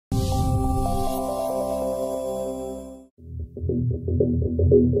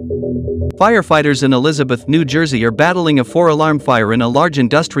Firefighters in Elizabeth, New Jersey are battling a 4-alarm fire in a large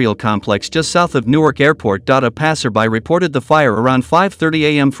industrial complex just south of Newark Airport. A passerby reported the fire around 5:30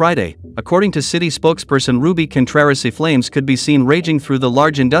 a.m. Friday. According to city spokesperson Ruby Contreras, flames could be seen raging through the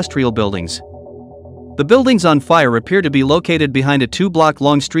large industrial buildings. The buildings on fire appear to be located behind a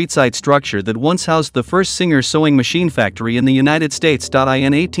 2-block-long streetside structure that once housed the first Singer sewing machine factory in the United States. In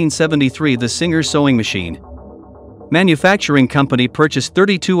 1873, the Singer sewing machine manufacturing company purchased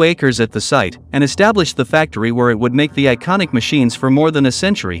 32 acres at the site and established the factory where it would make the iconic machines for more than a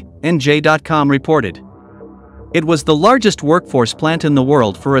century, NJ.com reported. It was the largest workforce plant in the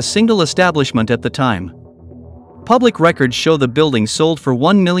world for a single establishment at the time. Public records show the building sold for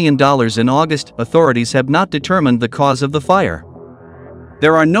 $1 million in August. Authorities have not determined the cause of the fire.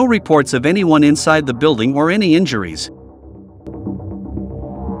 There are no reports of anyone inside the building or any injuries.